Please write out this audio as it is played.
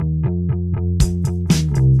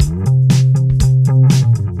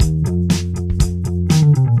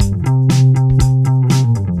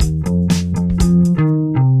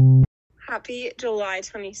happy July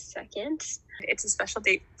 22nd. It's a special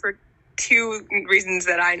date for 2 reasons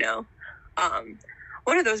that I know.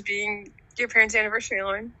 One of those being your parents' anniversary,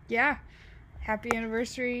 Lauren. Yeah. Happy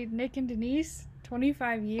anniversary, Nick and Denise.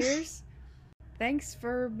 25 years. Thanks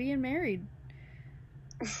for being married.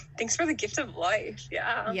 Thanks for the gift of life.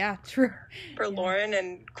 Yeah. Yeah, true. For Lauren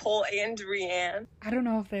and Cole and Rianne. I don't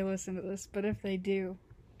know if they listen to this, but if they do,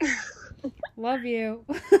 love you.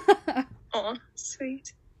 Aw,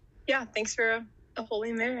 sweet. Yeah, thanks for a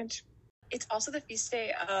holy marriage. It's also the feast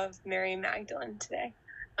day of Mary Magdalene today.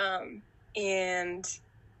 And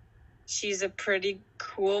she's a pretty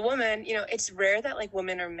cool woman. You know, it's rare that, like,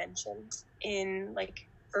 women are mentioned in, like,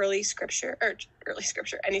 any scripture.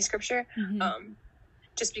 Mm-hmm.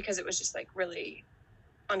 Just because it was just, like, really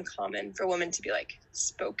uncommon for women to be, like,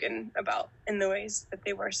 spoken about in the ways that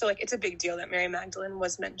they were. So, like, it's a big deal that Mary Magdalene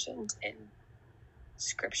was mentioned in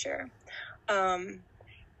scripture.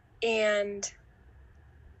 And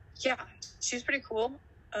yeah, she's pretty cool.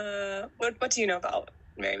 What do you know about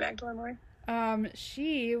Mary Magdalene, Lauren?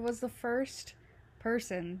 She was the first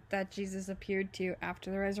person that Jesus appeared to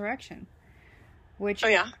after the resurrection, which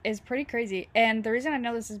is pretty crazy. And the reason I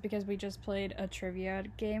know this is because we just played a trivia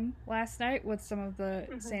game last night with some of the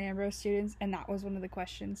St. Ambrose students, and that was one of the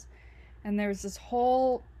questions. And there was this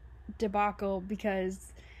whole debacle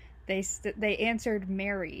because they answered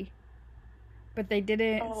Mary, but they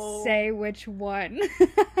didn't say which one.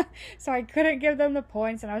 So I couldn't give them the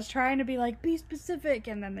points, and I was trying to be like, be specific,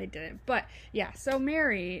 and then they didn't. But yeah, so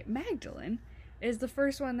Mary Magdalene is the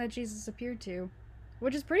first one that Jesus appeared to,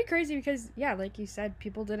 which is pretty crazy because, yeah, like you said,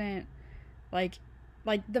 people didn't, like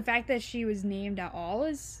the fact that she was named at all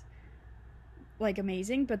is, like,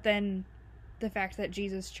 amazing, but then the fact that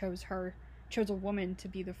Jesus chose a woman to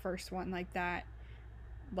be the first one, like, that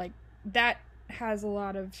has a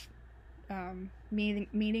lot of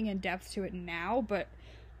meaning and depth to it now, but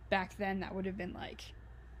back then that would have been like,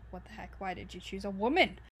 what the heck, why did you choose a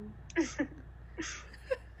woman?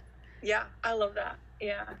 Yeah, I love that.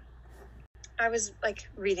 Yeah, I was, like,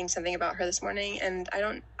 reading something about her this morning, and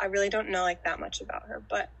I really don't know, like, that much about her,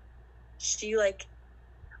 but she, like,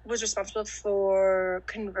 was responsible for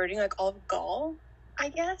converting, like, all of Gaul, I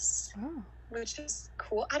guess. Which is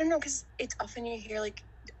cool. I don't know, because it's often you hear, like,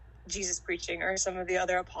 Jesus preaching or some of the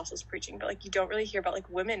other apostles preaching, but, like, you don't really hear about, like,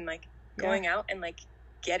 women, like, going out and, like,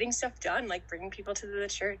 getting stuff done, like, bringing people to the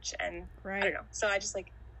church, and I don't know. So I just,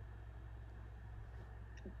 like,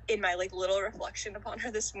 in my, like, little reflection upon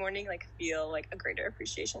her this morning, like, feel, like, a greater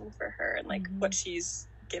appreciation for her and, like, what she's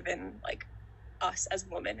given, like, us as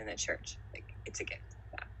women in the church. Like, it's a gift.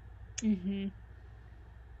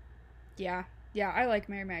 Yeah. Yeah, I like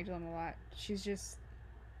Mary Magdalene a lot. She's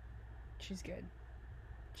good.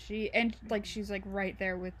 She's, like, right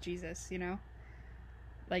there with Jesus, you know?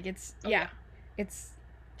 Like, it's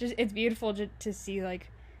beautiful to see, like,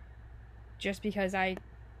 just because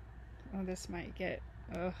this might get,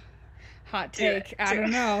 hot take, I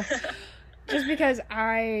don't know. Just because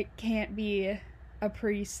I can't be a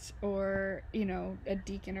priest or, you know, a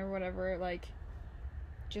deacon or whatever, like,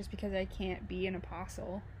 just because I can't be an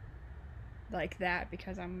apostle like that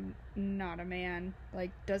because I'm not a man,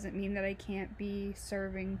 like, doesn't mean that I can't be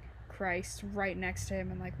serving Christ right next to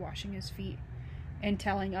him and, like, washing his feet and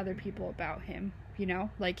telling other people about him, you know?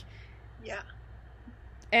 Like, yeah.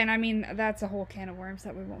 And I mean, that's a whole can of worms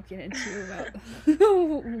that we won't get into about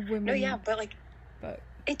women. No, yeah, but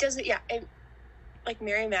it doesn't, like,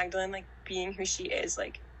 Mary Magdalene, like, being who she is,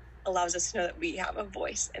 like, allows us to know that we have a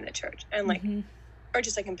voice in the church, and, like, or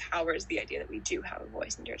just, like, empowers the idea that we do have a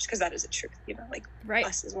voice in church, because that is a truth, you know, like,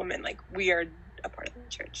 us as women, like, we are a part of the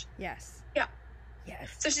church. Yes. Yeah.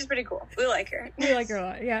 Yes. So she's pretty cool. We like her. We like her a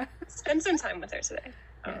lot, yeah. Spend some time with her today.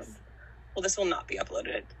 Yes. Well, this will not be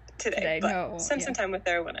uploaded today, but no, spend some time with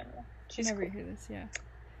her whenever. She's whenever cool. you hear this, yeah.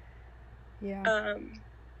 Yeah.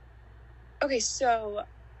 Okay, so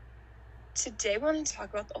today we want to talk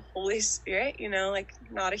about the Holy Spirit, you know, like,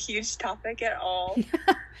 not a huge topic at all.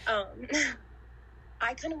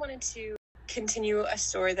 I kind of wanted to continue a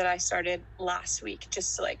story that I started last week,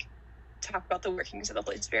 just to, like, talk about the workings of the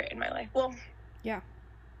Holy Spirit in my life. Well, yeah.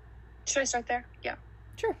 Should I start there? Yeah.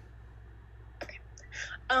 Sure. Okay.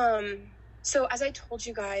 So as I told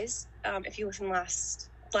you guys, if you listened last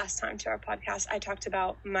time to our podcast, I talked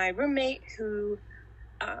about my roommate who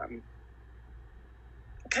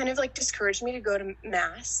kind of, like, discouraged me to go to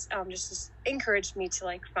Mass, just encouraged me to,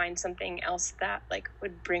 like, find something else that, like,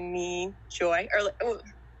 would bring me joy, or, like,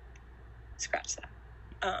 scratch that.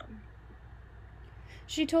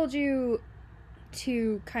 She told you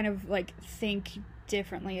to kind of, like, think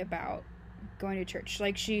differently about going to church.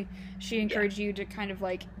 Like, she encouraged you to kind of,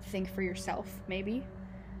 like, think for yourself, maybe?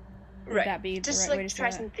 Would that be just, the right way to try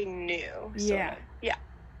say something new. Yeah. Yeah.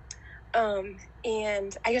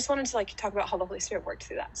 And I just wanted to, like, talk about how the Holy Spirit worked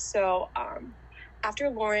through that. So, after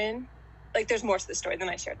Lauren, like, there's more to the story than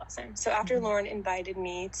I shared last time. So after Lauren invited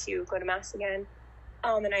me to go to Mass again,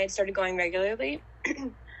 and I had started going regularly,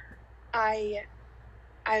 I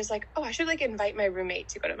was like, oh, I should, like, invite my roommate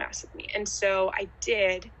to go to Mass with me. And so I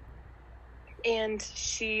did. And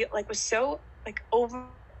she, like, was so, like,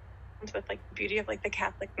 overwhelmed with, like, the beauty of, like, the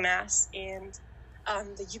Catholic Mass. And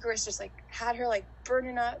the Eucharist just, like, had her, like,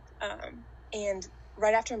 burning up. And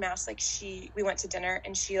right after Mass, like, we went to dinner,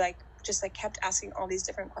 and she, like, just, like, kept asking all these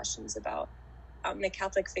different questions about the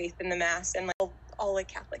Catholic faith and the Mass and, like, all like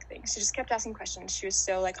Catholic things. She just kept asking questions. She was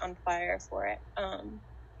so, like, on fire for it.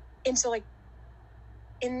 And so, like,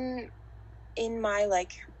 in my,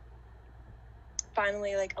 like,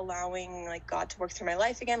 finally, like, allowing, like, God to work through my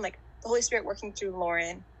life again, like, the Holy Spirit working through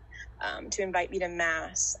Lauren to invite me to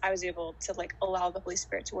Mass, I was able to, like, allow the Holy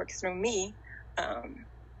Spirit to work through me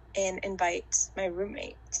and invite my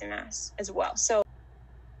roommate to Mass as well. So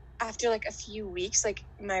after, like, a few weeks, like,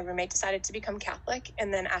 my roommate decided to become Catholic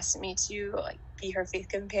and then asked me to, like, be her faith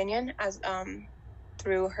companion as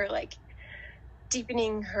through her, like,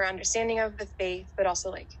 deepening her understanding of the faith, but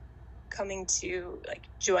also, like, coming to, like,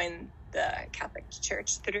 join the Catholic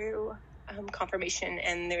Church through confirmation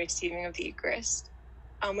and the receiving of the Eucharist,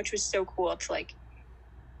 which was so cool to, like,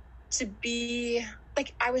 to be,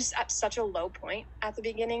 like, I was at such a low point at the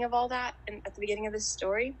beginning of all that and at the beginning of this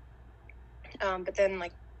story, but then,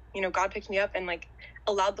 like, you know, God picked me up and, like,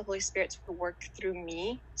 allowed the Holy Spirit to work through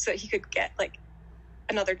me so that he could get, like,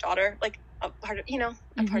 another daughter, like, a part of, you know,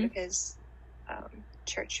 a part of his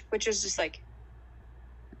church, which was just, like,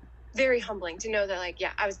 very humbling to know that, like,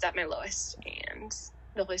 yeah, I was at my lowest and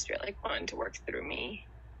the Holy Spirit, like, wanted to work through me,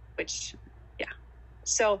 which, yeah.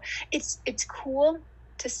 So it's cool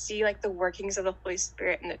to see, like, the workings of the Holy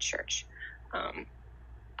Spirit in the church.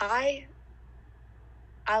 I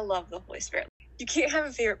love the Holy Spirit. You can't have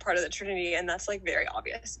a favorite part of the Trinity, and that's, like, very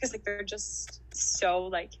obvious because, like, they're just so,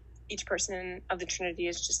 like, each person of the Trinity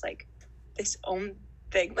is just, like, this own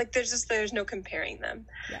thing. Like, there's no comparing them.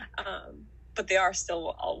 Yeah. But they are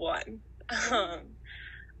still all one.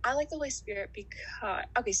 I like the Holy Spirit because,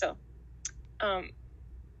 okay, so,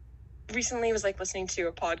 recently I was, like, listening to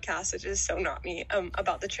a podcast, which is so not me,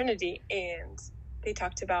 about the Trinity, and they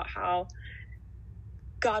talked about how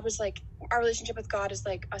God was, like, our relationship with God is,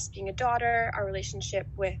 like, us being a daughter. Our relationship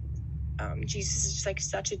with Jesus is just, like,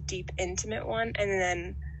 such a deep, intimate one. And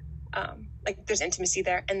then, like, there's intimacy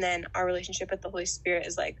there. And then our relationship with the Holy Spirit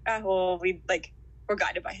is, like, we're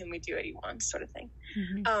guided by him. We do what he wants, sort of thing.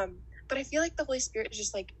 But I feel like the Holy Spirit is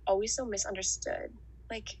just, like, always so misunderstood.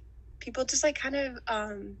 Like, people just, like, kind of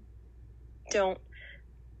don't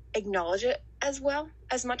acknowledge it as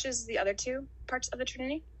much as the other two parts of the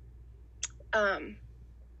Trinity.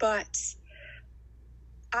 But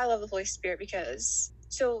I love the Holy Spirit because,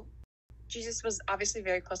 so Jesus was obviously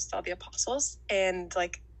very close to all the apostles, and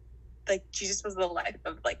like Jesus was the life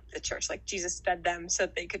of, like, the church. Like, Jesus fed them so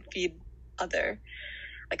that they could feed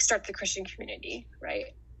start the Christian community,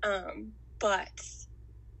 right? But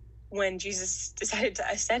when Jesus decided to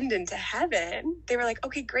ascend into heaven, they were like,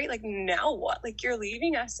 okay, great, like, now what? Like, you're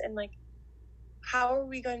leaving us, and, like, how are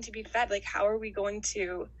we going to be fed? Like, how are we going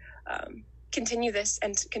to continue this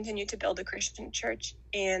and continue to build a Christian church?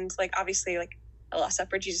 And, like, obviously, like, at Last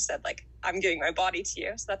Supper, Jesus said, like, I'm giving my body to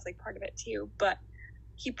you. So that's, like, part of it too. But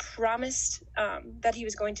he promised that he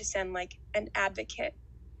was going to send, like, an advocate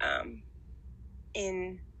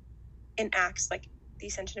in Acts, like, the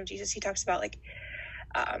ascension of Jesus. He talks about, like,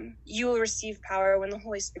 you will receive power when the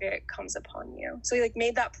Holy Spirit comes upon you. So he, like,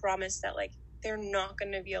 made that promise that, like, they're not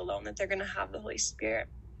going to be alone, that they're going to have the Holy Spirit.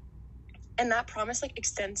 And that promise, like,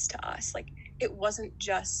 extends to us. Like, it wasn't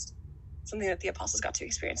just something that the apostles got to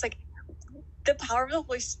experience. Like, the power of the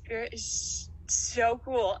Holy Spirit is so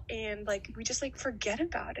cool, and, like, we just, like, forget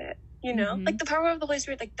about it, you know? Like, the power of the Holy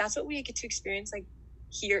Spirit, like, that's what we get to experience, like,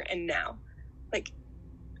 here and now. Like,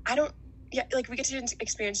 we get to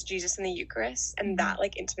experience Jesus in the Eucharist, and that,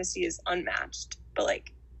 like, intimacy is unmatched. But,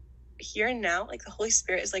 like, here and now, like, the Holy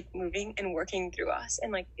Spirit is, like, moving and working through us,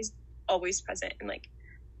 and, like, is always present, and, like,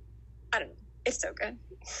 I don't know, it's so good.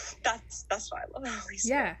 That's why I love the Holy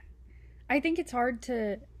Spirit. Yeah, I think it's hard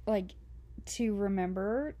to, like, to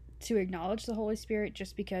remember to acknowledge the Holy Spirit,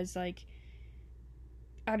 just because, like,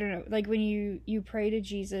 I don't know, like, when you pray to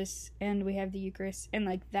Jesus and we have the Eucharist, and,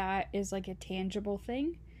 like, that is, like, a tangible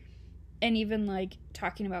thing. And even, like,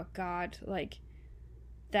 talking about God, like,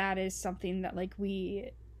 that is something that, like,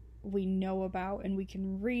 we we know about and we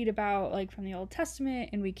can read about, like, from the Old Testament,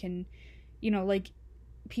 and we can, you know, like,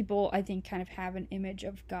 people, I think, kind of have an image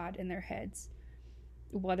of God in their heads,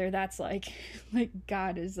 whether that's like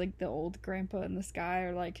God is like the old grandpa in the sky,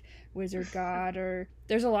 or like wizard God, or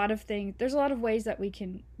there's a lot of ways that we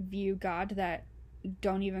can view God that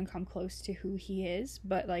don't even come close to who he is,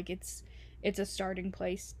 but like it's a starting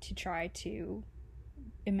place to try to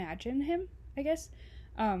imagine him, I guess.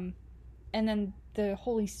 And then the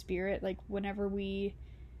Holy Spirit, like, whenever we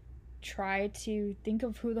try to think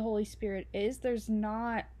of who the Holy Spirit is, there's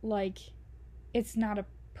not, like, it's not a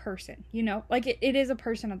person, you know? Like, it is a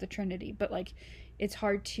person of the Trinity, but, like, it's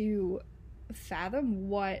hard to fathom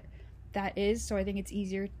what that is, so I think it's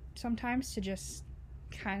easier sometimes to just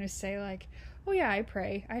kind of say, like, oh yeah, I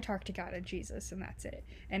pray, I talk to God and Jesus, and that's it,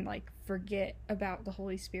 and, like, forget about the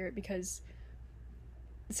Holy Spirit, because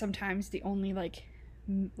sometimes the only, like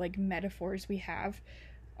metaphors we have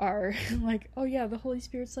are like, oh yeah, the Holy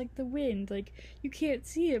Spirit's like the wind, like, you can't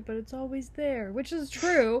see it, but it's always there, which is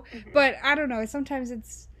true, but I don't know, sometimes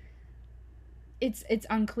it's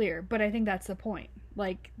unclear, but I think that's the point.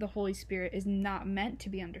 Like, the Holy Spirit is not meant to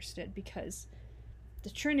be understood, because the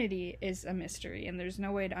Trinity is a mystery, and there's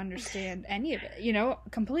no way to understand any of it, you know,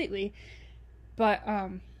 completely. But,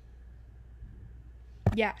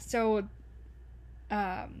 yeah, so,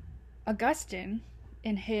 Augustine,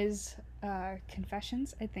 in his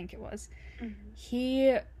Confessions, I think it was,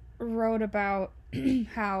 he wrote about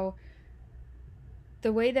how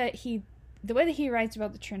the way that he writes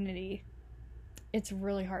about the Trinity, it's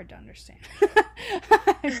really hard to understand.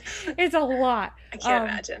 It's a lot. I can't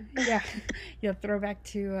imagine. Yeah, throwback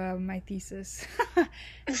to my thesis,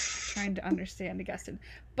 trying to understand Augustine.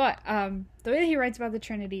 But the way that he writes about the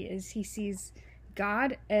Trinity is he sees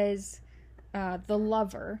God as the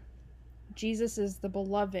lover, Jesus is the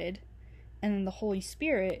beloved, and then the Holy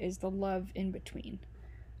Spirit is the love in between.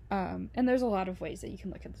 And there's a lot of ways that you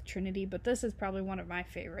can look at the Trinity, but this is probably one of my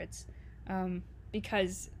favorites,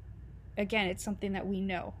 because, again, it's something that we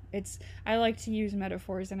know. I like to use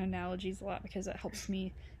metaphors and analogies a lot, because it helps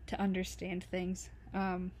me to understand things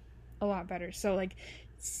a lot better. So, like,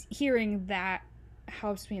 hearing that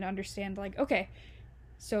helps me to understand, like, okay,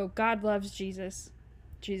 so God loves Jesus,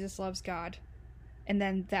 Jesus loves God, and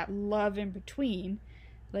then that love in between,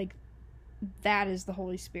 like, that is the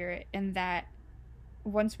Holy Spirit, and that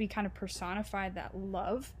once we kind of personify that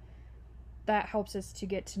love, that helps us to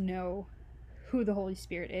get to know who the Holy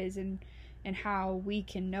Spirit is, and how we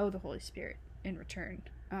can know the Holy Spirit in return.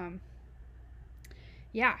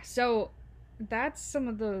 Yeah, so that's some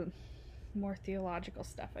of the more theological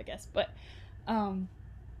stuff, I guess. But,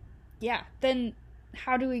 yeah, then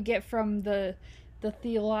how do we get from the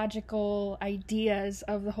theological ideas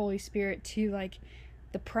of the Holy Spirit to, like,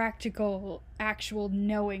 the practical, actual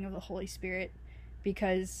knowing of the Holy Spirit?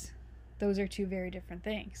 Because those are two very different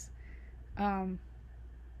things.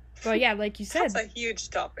 But yeah, like you said, that's a huge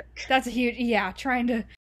topic. Trying to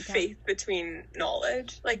faith between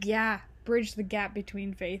knowledge, like, yeah, bridge the gap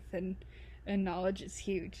between faith and knowledge is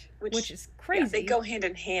huge, which is crazy. Yeah, they go hand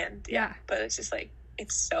in hand. Yeah, but it's just like,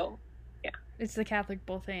 it's so, yeah, it's the Catholic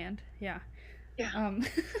both and. Yeah.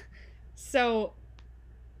 So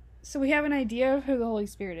we have an idea of who the Holy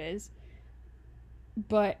Spirit is,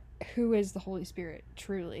 but who is the Holy Spirit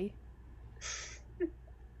truly?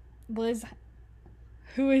 Liz,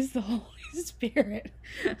 who is the Holy Spirit?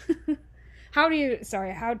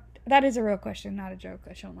 That is a real question, not a joke.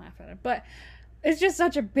 I shouldn't laugh at it. But it's just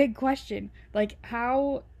such a big question. Like,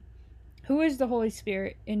 who is the Holy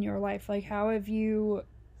Spirit in your life? Like, how have you,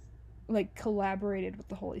 like, collaborated with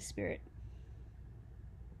the Holy Spirit?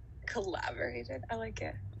 Collaborated? I like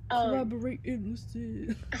it. Collaborate in the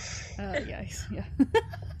city. Yeah.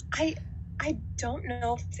 I don't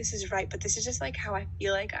know if this is right, but this is just, like, how I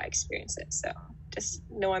feel like I experience it. So just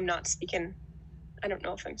know I'm not speaking. I don't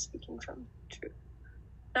know if I'm speaking from truth.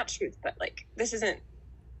 Not truth, but, like, this isn't.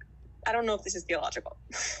 I don't know if this is theological.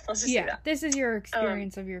 Let's just say that. This is your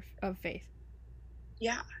experience of faith.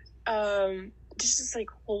 Yeah. Just this, like,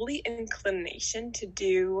 holy inclination to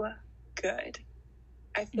do good.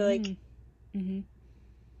 I feel like.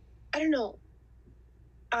 I don't know.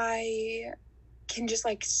 I can just,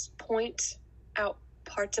 like, point out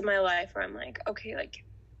parts of my life where I'm like, okay, like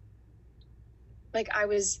I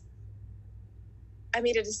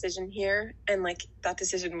made a decision here, and, like, that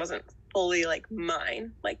decision wasn't fully, like,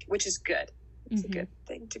 mine, like, which is good. It's a good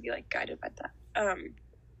thing to be, like, guided by that.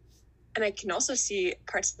 And I can also see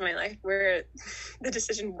parts of my life where the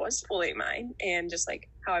decision was fully mine, and just, like,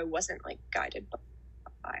 how I wasn't, like, guided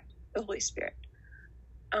by the Holy Spirit.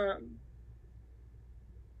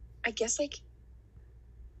 I guess, like,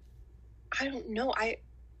 I don't know. I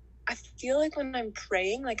feel like when I'm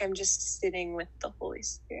praying, like I'm just sitting with the Holy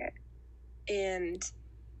Spirit, and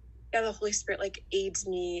yeah, the Holy Spirit like aids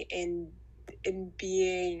me in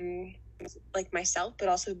being like myself, but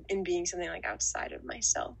also in being something like outside of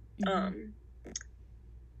myself.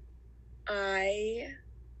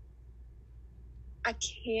 I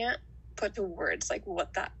can't put to words like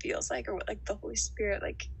what that feels like, or what like the Holy Spirit,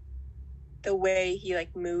 like the way he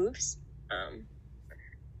like moves.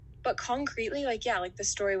 But concretely, like, yeah, like the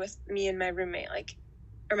story with me and my roommate, like,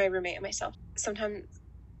 or my roommate and myself, sometimes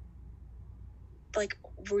like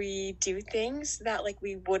we do things that like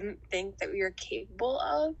we wouldn't think that we were capable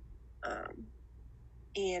of,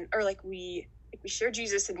 and or like we share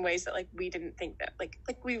Jesus in ways that like we didn't think that like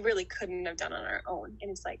we really couldn't have done on our own.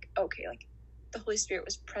 And it's like, okay, like the Holy Spirit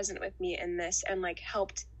was present with me in this and like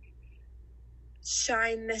helped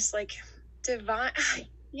shine this like divine,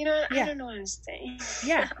 you know, I don't know what I'm saying.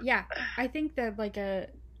 Yeah. I think that like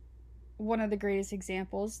one of the greatest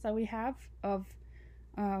examples that we have of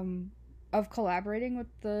collaborating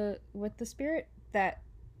with the Spirit that,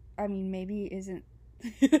 I mean, maybe isn't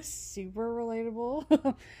super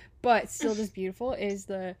relatable, but still just beautiful, is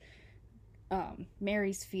the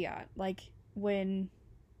Mary's fiat. Like when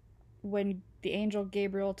the angel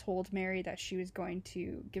Gabriel told Mary that she was going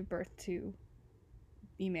to give birth to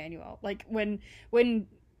Emmanuel, like when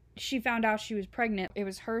she found out she was pregnant, it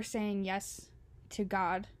was her saying yes to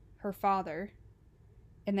God, her Father,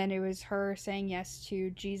 and then it was her saying yes to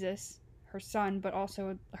Jesus, her Son, but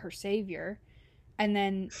also her Savior, and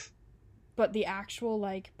then but the actual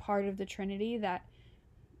like part of the Trinity that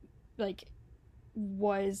like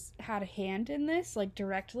had a hand in this like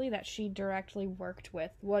directly, that she directly worked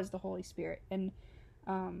with, was the Holy Spirit. And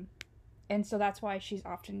so that's why she's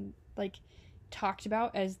often like talked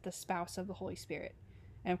about as the spouse of the Holy Spirit.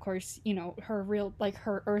 And of course, you know, her real, like,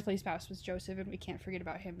 her earthly spouse was Joseph, and we can't forget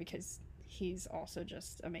about him because he's also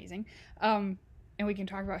just amazing. And we can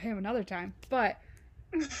talk about him another time. But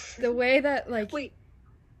the way that, like... Wait.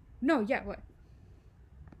 No, yeah, what?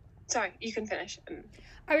 Sorry, you can finish.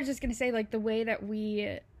 I was just going to say, like, the way that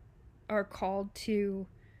we are called to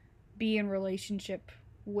be in relationship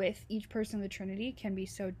with each person of the Trinity can be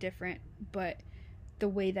so different, but the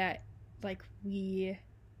way that, like, the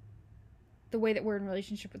way that we're in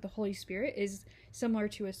relationship with the Holy Spirit is similar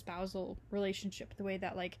to a spousal relationship. The way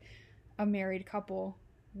that, like, a married couple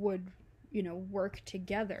would, you know, work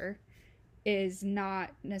together is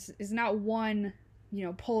not one, you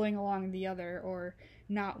know, pulling along the other, or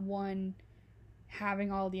not one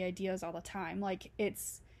having all the ideas all the time. Like,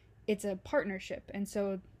 it's a partnership. And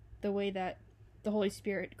so the way that the Holy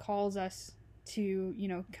Spirit calls us to, you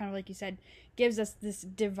know, kind of like you said, gives us this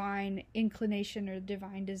divine inclination or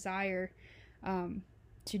divine desire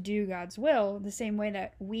to do God's will, the same way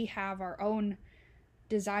that we have our own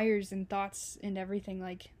desires and thoughts and everything.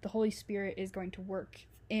 Like, the Holy Spirit is going to work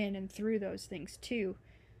in and through those things too,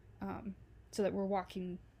 so that we're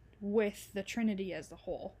walking with the Trinity as a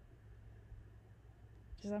whole.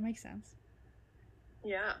 Does that make sense?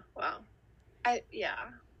 Yeah. Wow. I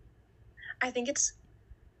think it's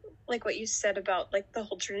like what you said about like the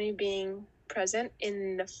whole Trinity being present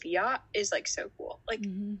in the fiat is like so cool. Like,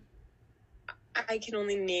 I can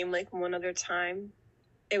only name like one other time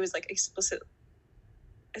it was like explicit.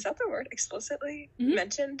 Is that the word? Explicitly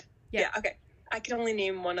mentioned? Yeah. Okay. I can only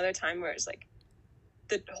name one other time where it's like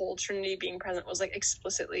the whole Trinity being present was like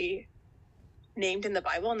explicitly named in the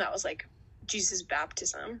Bible, and that was like Jesus'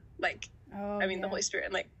 baptism. Like, the Holy Spirit,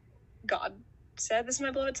 and like God said, "This is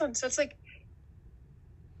my beloved Son." So it's like,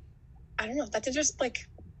 I don't know. That's just like,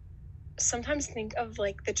 sometimes think of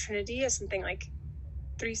like the Trinity as something like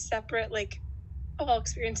three separate, like, oh, I'll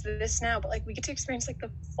experience this now, but like we get to experience like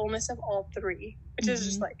the fullness of all three, which is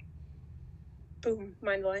just like, boom,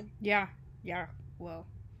 mind blowing. Yeah. Whoa.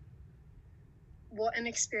 What an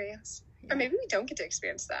experience. Yeah. Or maybe we don't get to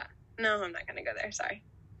experience that. No, I'm not gonna go there. Sorry.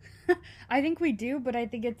 I think we do, but I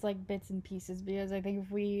think it's like bits and pieces, because I think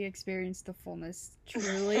if we experience the fullness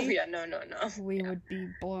truly, yeah, no, we would be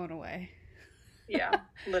blown away. Yeah,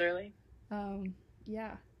 literally.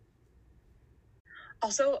 Yeah.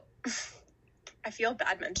 Also, I feel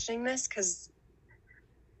bad mentioning this because,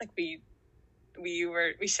 like, we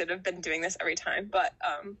should have been doing this every time, but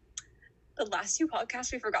the last two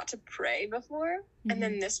podcasts we forgot to pray before, and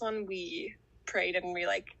then this one we prayed and we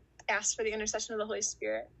like asked for the intercession of the Holy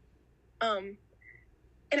Spirit. And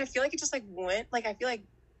I feel like it just like went, like, I feel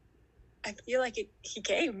like he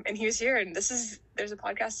came and he was here, and there's a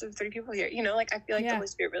podcast of 3 people here, you know, like, I feel like the Holy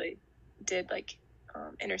Spirit really did like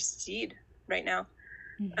intercede right now.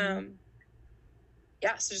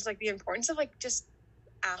 So just like the importance of like just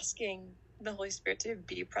asking the Holy Spirit to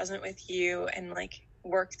be present with you and like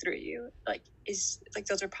work through you, like, is like,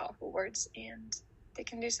 those are powerful words, and they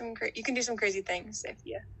can do you can do some crazy things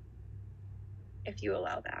if you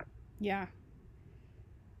allow that. Yeah.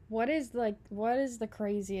 What is the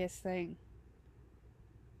craziest thing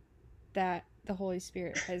that the Holy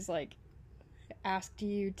Spirit has like asked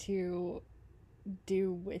you to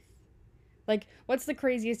do with, like, what's the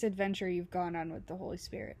craziest adventure you've gone on with the Holy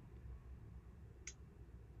Spirit?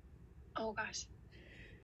 Oh gosh,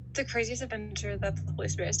 the craziest adventure that the Holy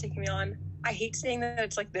Spirit has taken me on, I hate saying that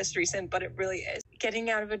it's like this recent, but it really is. Getting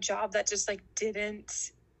out of a job that just like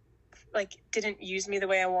didn't use me the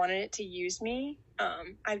way I wanted it to use me.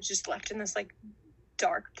 I was just left in this like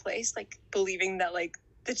dark place, like believing that like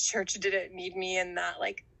the church didn't need me and that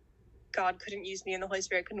like God couldn't use me and the Holy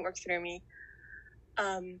Spirit couldn't work through me.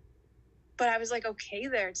 But I was like okay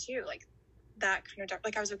there too, like that kind of dark,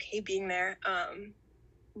 like I was okay being there.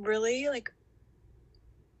 Really, like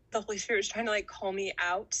the Holy Spirit was trying to like call me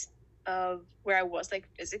out of where I was, like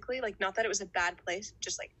physically, like not that it was a bad place,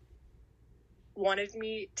 just like wanted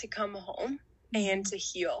me to come home and to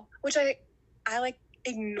heal, which I like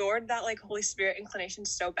ignored that like Holy Spirit inclination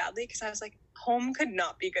so badly, because I was like, home could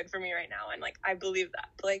not be good for me right now, and like I believe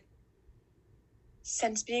that, but like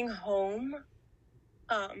since being home,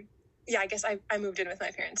 I guess I moved in with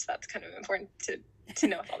my parents. That's kind of important to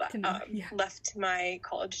know all that. Left my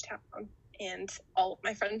college town and all of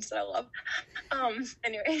my friends that I love.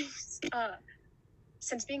 Anyways,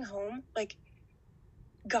 since being home, like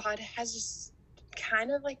God has just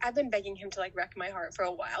kind of like, I've been begging him to like wreck my heart for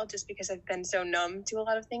a while, just because I've been so numb to a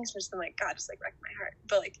lot of things. Just been like, God, just like wreck my heart.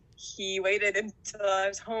 But like he waited until I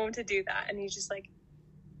was home to do that, and he's just like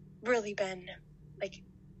really been like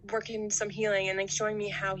working some healing and like showing me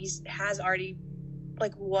how was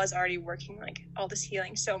already working like all this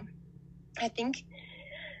healing. So I think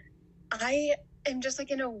I am just like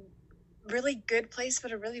in a really good place,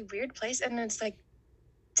 but a really weird place, and it's like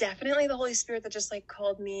definitely the Holy Spirit that just like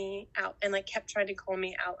called me out and like kept trying to call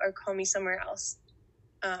me out or call me somewhere else.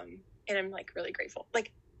 And I'm like really grateful.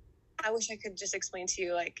 Like I wish I could just explain to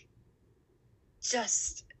you like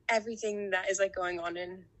just everything that is like going on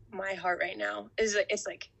in my heart right now. It's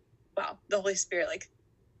like, wow, the Holy Spirit like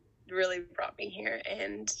really brought me here,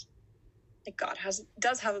 and like God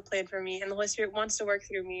does have a plan for me, and the Holy Spirit wants to work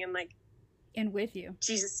through me, and like and with you.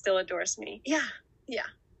 Jesus still adores me. Yeah.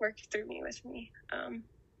 Work through me, with me.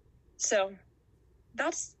 So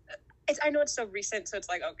that's it. I know it's so recent, so it's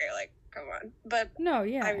like, okay, like come on, but no,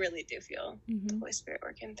 yeah, I really do feel the Holy Spirit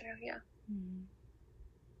working through. Yeah.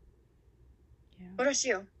 What about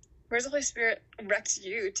you? Where's the Holy Spirit wrecked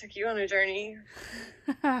you, took you on a journey?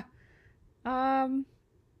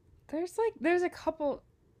 There's a couple.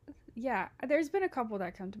 Yeah, there's been a couple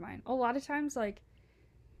that come to mind. A lot of times, like,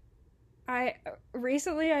 I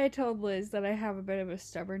told Liz that I have a bit of a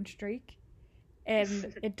stubborn streak,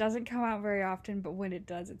 and it doesn't come out very often, but when it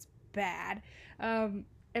does, it's bad. And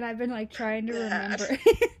I've been like trying to remember.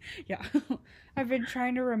 Yeah, I've been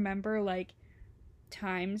trying to remember like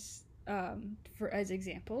times as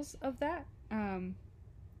examples of that.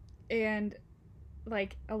 And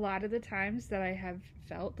like a lot of the times that I have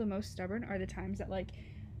felt the most stubborn are the times that like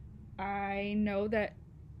I know that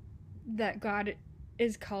God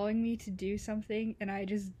is calling me to do something and I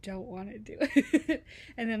just don't want to do it.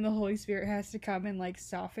 And then the Holy Spirit has to come and like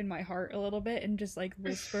soften my heart a little bit and just like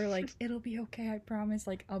whisper like, it'll be okay, I promise,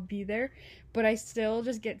 like I'll be there. But I still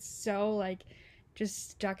just get so like just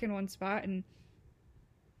stuck in one spot,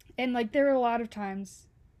 and like there were a lot of times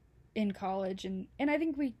in college, and I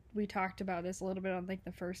think we talked about this a little bit on like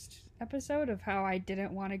the first episode of how I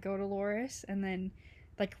didn't want to go to Loris, and then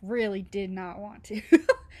like really did not want to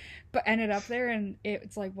but ended up there, and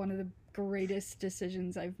it's like one of the greatest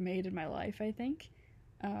decisions I've made in my life, I think,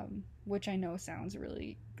 which I know sounds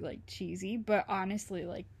really like cheesy, but honestly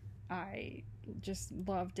like I just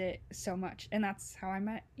loved it so much, and that's how I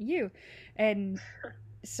met you and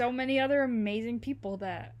so many other amazing people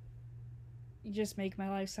that just make my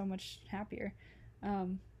life so much happier.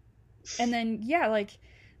 And then yeah, like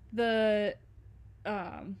the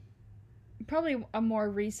probably a more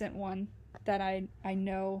recent one that I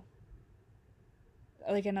know,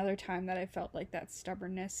 like another time that I felt like that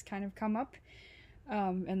stubbornness kind of come up,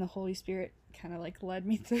 and the Holy Spirit kind of like led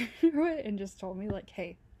me through it and just told me like,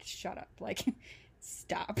 hey, shut up, like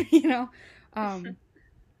stop, you know,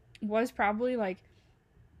 was probably like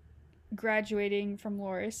graduating from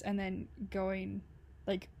Loris and then going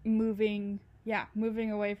like moving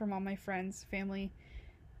away from all my friends, family,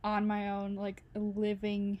 on my own, like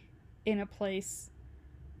living in a place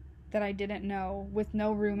that I didn't know, with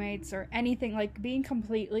no roommates or anything, like being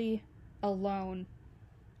completely alone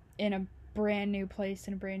in a brand new place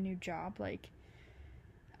and a brand new job. Like,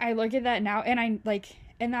 I look at that now, and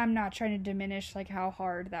I'm not trying to diminish like how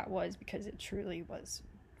hard that was, because it truly was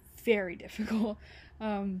very difficult.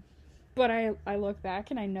 But I look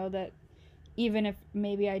back and I know that even if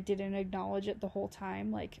maybe I didn't acknowledge it the whole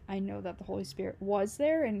time, like, I know that the Holy Spirit was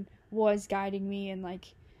there and was guiding me and, like,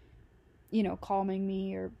 you know, calming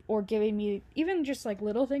me or giving me even just like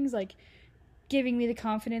little things, like giving me the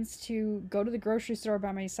confidence to go to the grocery store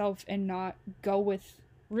by myself and not go with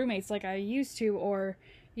roommates like I used to, or,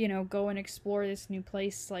 you know, go and explore this new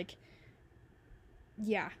place. Like,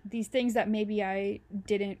 yeah, these things that maybe I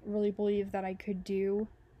didn't really believe that I could do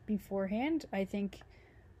beforehand, I think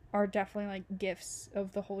are definitely like gifts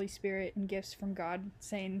of the Holy Spirit and gifts from God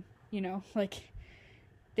saying, you know, like,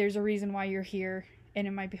 there's a reason why you're here, and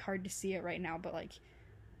it might be hard to see it right now, but like,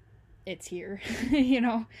 it's here. You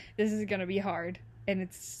know, this is gonna be hard, and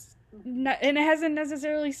it's not, and it hasn't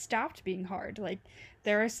necessarily stopped being hard. Like,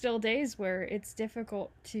 there are still days where it's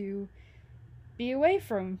difficult to be away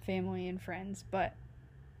from family and friends, but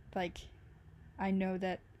like, I know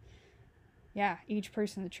that, yeah, each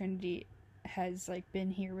person in the Trinity has like been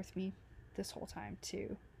here with me this whole time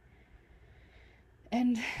too.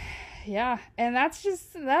 And yeah, and that's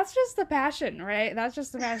just the passion, right? That's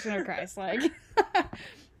just the passion of Christ. Like,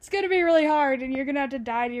 it's gonna be really hard, and you're gonna have to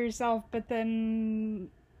die to yourself, but then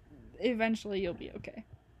eventually you'll be okay.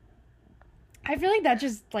 I feel like that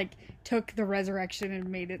just like took the resurrection and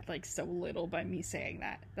made it like so little by me saying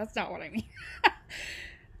that. That's not what I mean.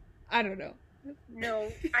 I don't know. No,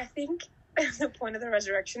 I think the point of the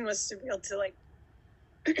resurrection was to be able to like,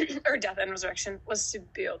 or death and resurrection was to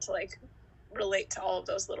be able to like relate to all of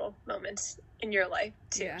those little moments in your life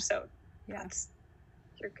too. Yeah. So yeah,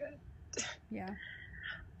 you're good. Yeah.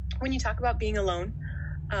 When you talk about being alone,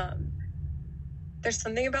 there's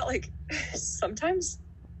something about like, sometimes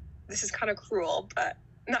this is kind of cruel, but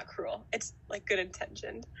not cruel. It's like good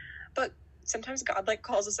intentioned, but sometimes God like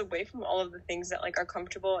calls us away from all of the things that like are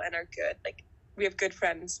comfortable and are good. Like, we have good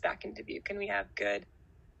friends back in Dubuque, and we have good,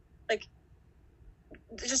 like,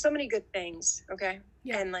 there's just so many good things. Okay.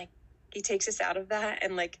 Yeah. And like, he takes us out of that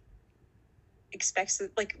and like expects,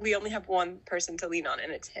 like, we only have one person to lean on,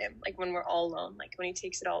 and it's him. Like, when we're all alone, like when he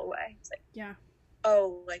takes it all away, it's like, yeah,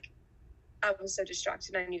 oh, like, I was so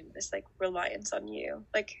distracted, I needed this like reliance on you.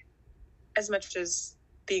 Like, as much as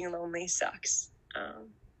being lonely sucks,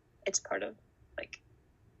 it's part of like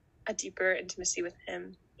a deeper intimacy with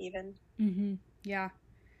him even. Mm-hmm. Yeah.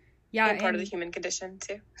 And part of the human condition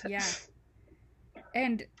too. Yeah.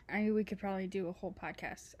 And we could probably do a whole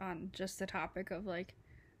podcast on just the topic of like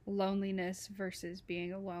loneliness versus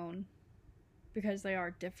being alone, because they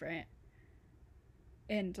are different.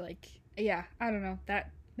 And like, yeah, I don't know,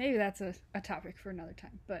 that maybe that's a topic for another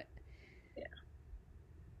time, but yeah.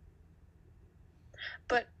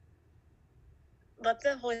 But let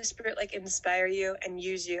the Holy Spirit like inspire you and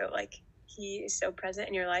use you. Like, he is so present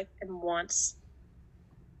in your life and wants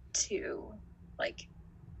to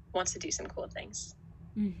do some cool things.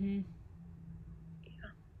 Mm-hmm. Yeah.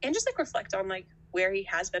 And just like reflect on like where he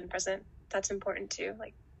has been present. That's important too.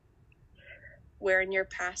 Like, where in your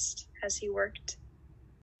past has he worked?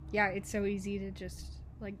 Yeah, it's so easy to just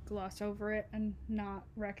like gloss over it and not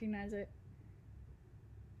recognize it.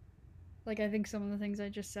 Like, I think some of the things I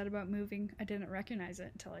just said about moving, I didn't recognize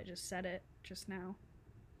it until I just said it just now.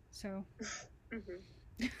 So,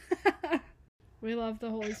 mm-hmm. We love the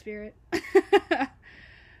Holy Spirit.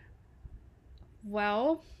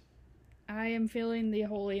 Well, I am feeling the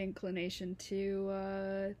holy inclination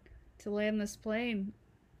to land this plane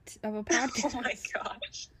of a podcast. Oh my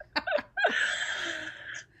gosh.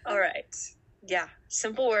 All right. Yeah.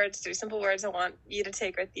 Simple words. 3 simple words I want you to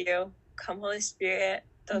take with you. Come, Holy Spirit.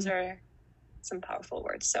 Those are some powerful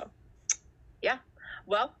words. So, yeah.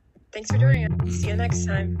 Well, thanks for joining us. See you next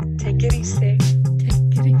time. Take it easy. Take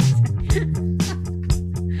it easy.